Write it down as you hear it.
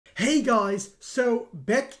Hey guys, so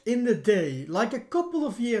back in the day, like a couple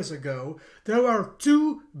of years ago, there were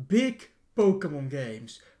two big Pokemon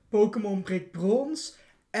games. Pokemon Brick Bronze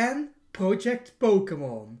and Project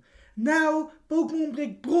Pokemon. Now, Pokemon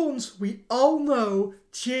Brick Bronze, we all know,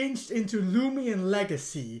 changed into Lumion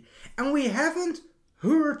Legacy. And we haven't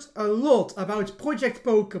heard a lot about Project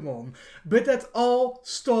Pokemon, but that all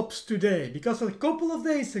stops today. Because a couple of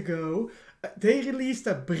days ago, they released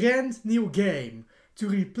a brand new game to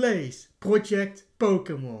replace Project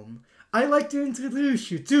Pokemon. I'd like to introduce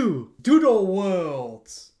you to Doodle World.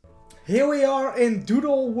 Here we are in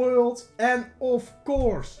Doodle World, and of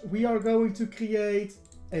course we are going to create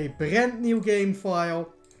a brand new game file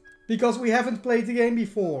because we haven't played the game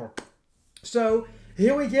before. So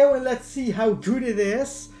here we go, and let's see how good it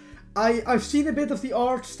is. I've seen a bit of the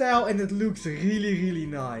art style and it looks really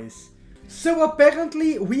nice. So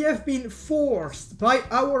apparently we have been forced by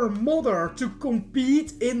our mother to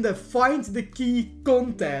compete in the Find the Key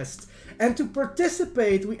contest. And to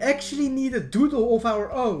participate we actually need a doodle of our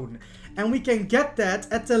own. And we can get that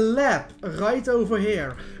at the lab right over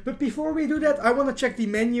here. But before we do that, I want to check the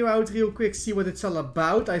menu out real quick, see what it's all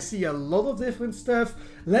about. I see a lot of different stuff.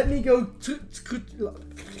 Let me go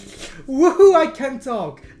woohoo, I can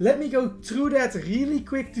talk. Let me go through that really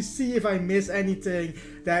quick to see if I miss anything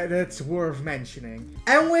that's worth mentioning.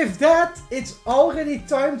 And with that, it's already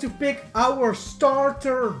time to pick our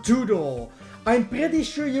starter doodle. I'm pretty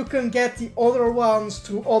sure you can get the other ones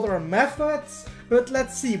through other methods. But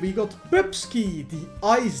let's see, we got Pupsky, the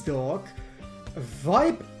ice dog,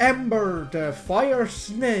 Vibe Ember, the fire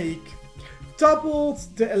snake, Doubled,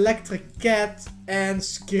 the electric cat, and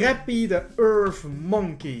Scrappy, the earth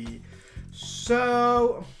monkey.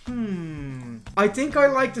 So, I think I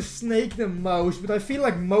like the snake the most, but I feel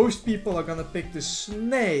like most people are gonna pick the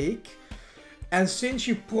snake. And since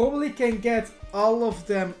you probably can get all of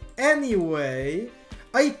them anyway,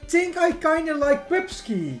 I think I kinda like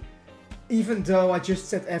Pupsky. Even though I just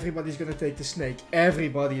said everybody's gonna take the snake,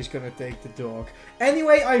 everybody is gonna take the dog.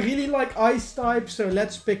 Anyway, I really like ice type, so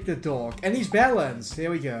let's pick the dog. And he's balanced, here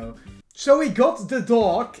we go. So we got the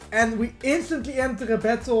dog, and we instantly enter a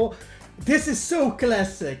battle. This is so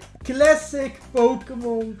classic. Classic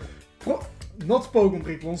Pokemon, not Pokemon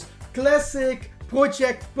Brick Bronze, classic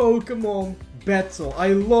Project Pokemon battle. I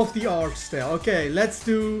love the art style. Okay, let's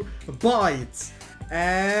do a bite.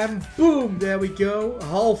 And boom, there we go,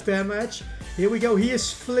 half damage. Here we go, he is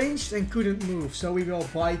flinched and couldn't move, so we will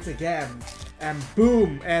bite again. And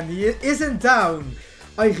boom, and he isn't down.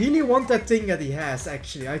 I really want that thing that he has,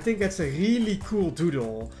 actually. I think that's a really cool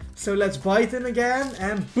doodle. So let's bite him again,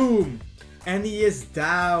 and boom. And he is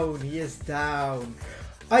down, he is down.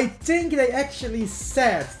 I think they actually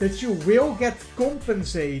said that you will get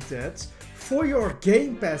compensated for your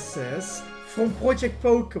game passes from Project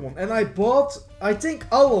Pokemon, and I bought, I think,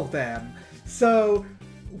 all of them. So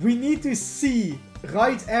we need to see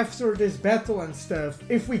right after this battle and stuff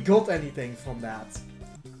if we got anything from that.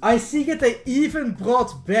 I see that they even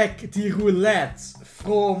brought back the roulette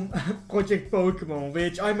from Project Pokemon,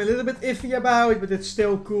 which I'm a little bit iffy about, but it's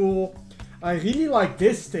still cool. I really like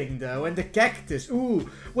this thing though, and the cactus. Ooh,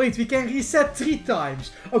 wait, we can reset 3 times.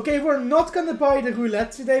 Okay, we're not gonna buy the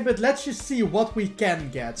roulette today, but let's just see what we can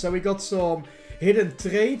get. So we got some hidden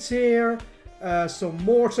traits here, some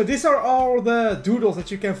more. So these are all the doodles that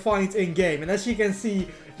you can find in game. And as you can see,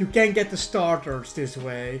 you can get the starters this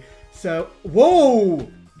way. So, whoa!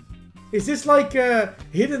 Is this like a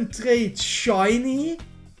hidden trait shiny?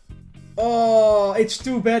 Oh, it's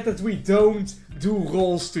too bad that we don't do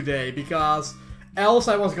rolls today, because else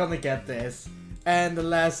I was gonna get this. And the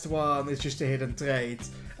last one is just a hidden trait.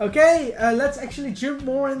 Okay, let's actually jump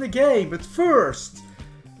more in the game. But first,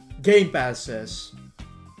 game passes.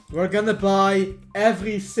 We're gonna buy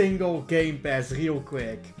every single game pass real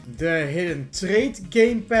quick. The hidden trait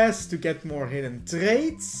game pass to get more hidden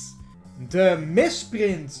traits. The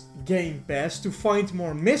misprint game pass to find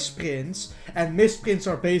more misprints. And misprints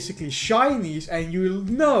are basically shinies, and you'll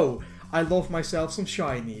know I love myself some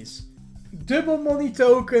shinies. Double money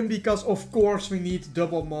token, because of course we need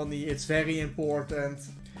double money, it's very important.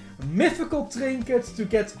 Mythical trinket to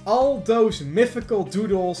get all those mythical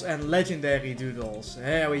doodles and legendary doodles.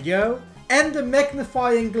 There we go. And the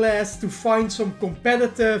magnifying glass to find some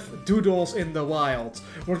competitive doodles in the wild.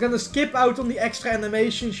 We're gonna skip out on the extra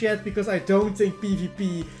animations yet, because I don't think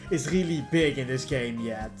PvP is really big in this game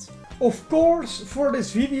yet. Of course, for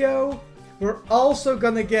this video, we're also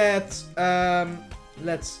gonna get,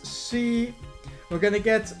 let's see, we're gonna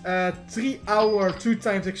get a 3-hour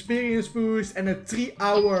 2x experience boost and a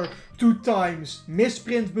 3-hour 2x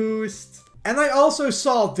misprint boost. And I also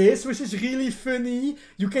saw this, which is really funny.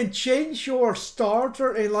 You can change your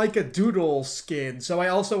starter in like a Doodle skin. So I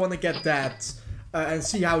also want to get that and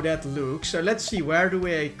see how that looks. So let's see, where do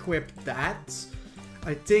we equip that?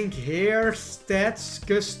 I think here, stats,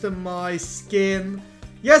 customize skin.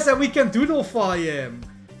 Yes, and we can Doodlefy him.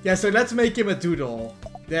 Yeah, so let's make him a Doodle.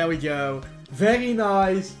 There we go. Very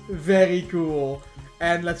nice, very cool.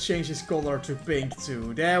 And let's change his color to pink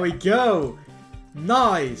too. There we go.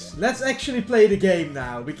 Nice. Let's actually play the game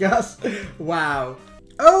now, because, wow.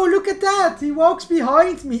 Oh, look at that. He walks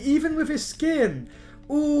behind me, even with his skin.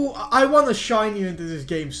 Ooh, I want to shine you into this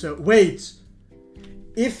game. So, wait.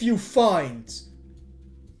 If you find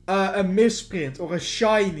a misprint or a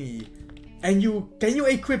shiny, and can you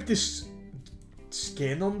equip this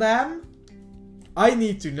skin on them? I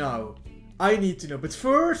need to know. I need to know. But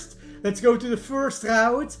first, let's go to the first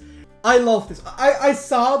route. I love this. I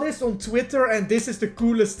saw this on Twitter and this is the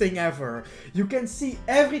coolest thing ever. You can see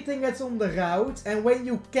everything that's on the route, and when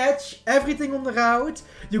you catch everything on the route,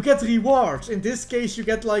 you get rewards. In this case, you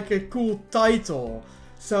get like a cool title.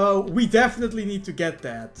 So we definitely need to get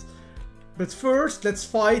that. But first, let's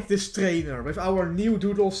fight this trainer with our new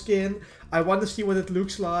Doodle skin. I want to see what it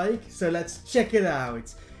looks like. So let's check it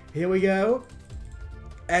out. Here we go.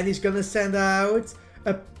 And he's gonna send out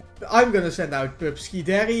I'm gonna send out Pupski.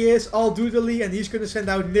 There he is, all doodly, and he's gonna send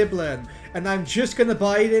out Niblin. And I'm just gonna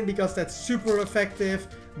bite him because that's super effective.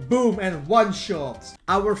 Boom, and one shot.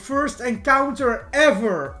 Our first encounter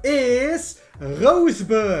ever is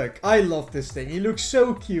Rosebug. I love this thing. He looks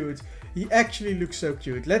so cute. He actually looks so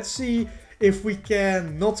cute. Let's see if we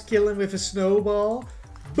can not kill him with a snowball.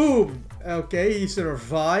 Boom. Okay, he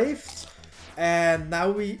survived. And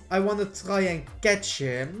now I want to try and catch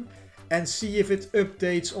him and see if it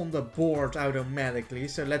updates on the board automatically.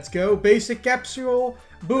 So let's go. Basic capsule.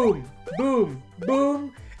 Boom, boom,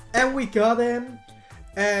 boom. And we got him.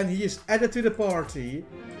 And he is added to the party.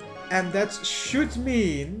 And that should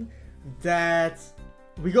mean that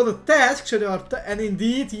we got a task. So there are and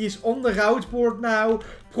indeed, he is on the route board now.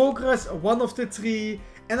 Progress 1 of the 3.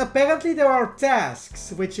 And apparently there are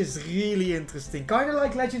tasks, which is really interesting. Kind of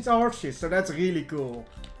like Legends Arches, so that's really cool.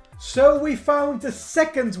 So we found the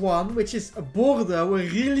second one, which is a Bordeaux, a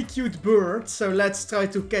really cute bird. So let's try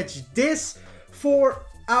to catch this for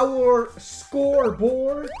our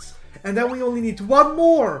scoreboard. And then we only need one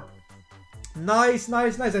more. Nice,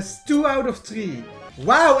 nice, nice. That's 2 out of 3.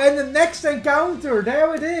 Wow, and the next encounter,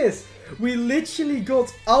 there it is. We literally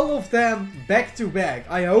got all of them back to back.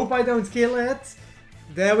 I hope I don't kill it.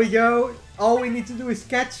 There we go. All we need to do is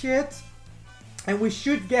catch it. And we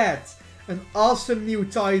should get an awesome new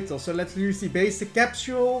title. So let's use the basic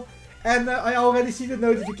capsule. And I already see the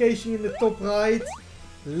notification in the top right.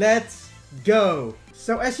 Let's go.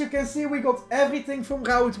 So as you can see, we got everything from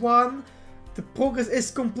Route 1. The progress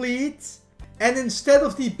is complete. And instead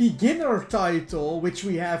of the beginner title, which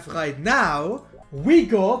we have right now, we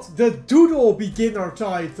got the Doodle beginner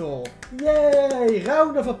title. Yay!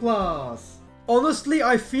 Round of applause. Honestly,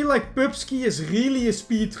 I feel like Pupski is really a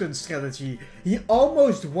speedrun strategy. He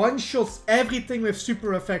almost one-shots everything with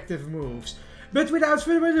super effective moves. But without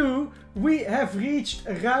further ado, we have reached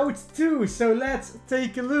Route 2. So let's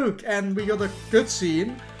take a look. And we got a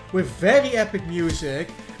cutscene with very epic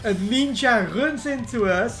music. A ninja runs into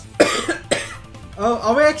us. Oh,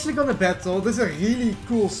 are we actually gonna battle? This is a really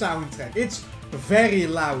cool soundtrack. It's very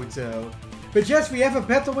loud though. But yes, we have a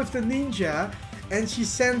battle with the ninja. And she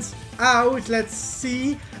sends out, let's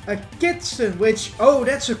see, a kitten, which, oh,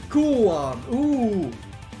 that's a cool one. Ooh.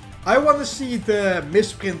 I want to see the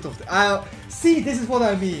misprint of the, see, this is what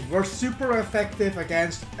I mean. We're super effective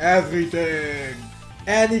against everything.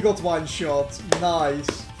 And he got one shot.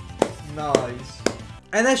 Nice. Nice.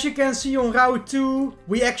 And as you can see on Route 2,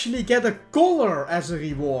 we actually get a collar as a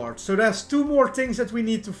reward. So there's 2 more things that we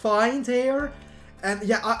need to find here. And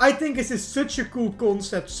yeah, I think this is such a cool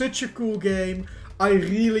concept, such a cool game. I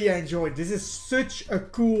really enjoyed it. This is such a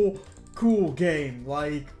cool game.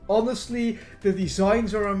 Like, honestly, the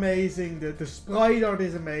designs are amazing. The sprite art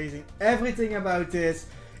is amazing. Everything about this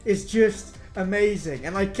is just amazing.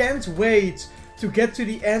 And I can't wait to get to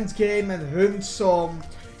the end game and hunt some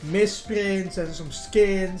misprints and some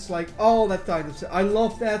skins. Like, all that kind of stuff. I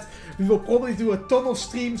love that. We will probably do a ton of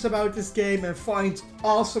streams about this game and find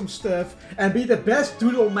awesome stuff. And be the best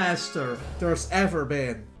Doodle master there's ever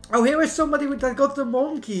been. Oh, here is somebody that got the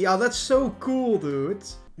monkey. Oh, that's so cool, dude.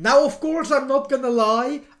 Now, of course, I'm not gonna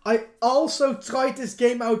lie. I also tried this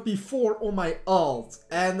game out before on my alt.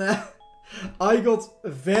 And I got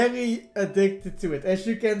very addicted to it. As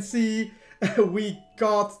you can see, we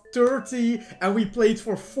got 30 and we played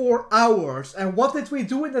for 4 hours. And what did we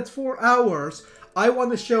do in that 4 hours? I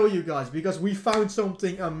want to show you guys because we found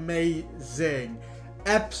something amazing.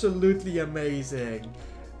 Absolutely amazing.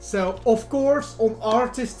 So, of course, on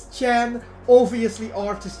Artist Chan, obviously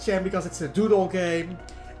Artist Chan because it's a Doodle game.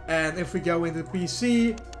 And if we go into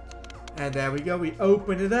PC, and there we go, we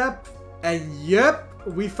open it up. And yep,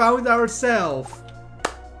 we found ourselves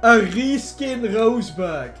a reskin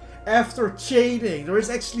Rosebud. After chaining, there is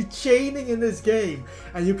actually chaining in this game.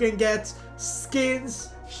 And you can get skins,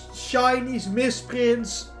 shinies,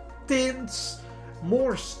 misprints, tints,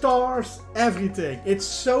 more stars, everything. It's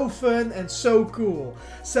so fun and so cool.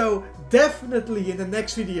 So definitely in the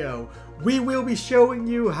next video, we will be showing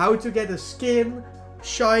you how to get a skin,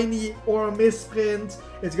 shiny or a misprint.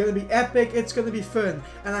 It's gonna be epic, it's gonna be fun,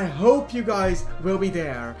 and I hope you guys will be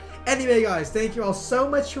there. Anyway guys, thank you all so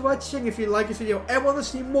much for watching. If you like this video and want to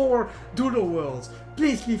see more Doodle Worlds,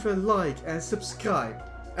 please leave a like and subscribe.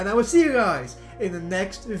 And I will see you guys in the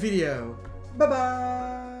next video. Bye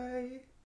bye!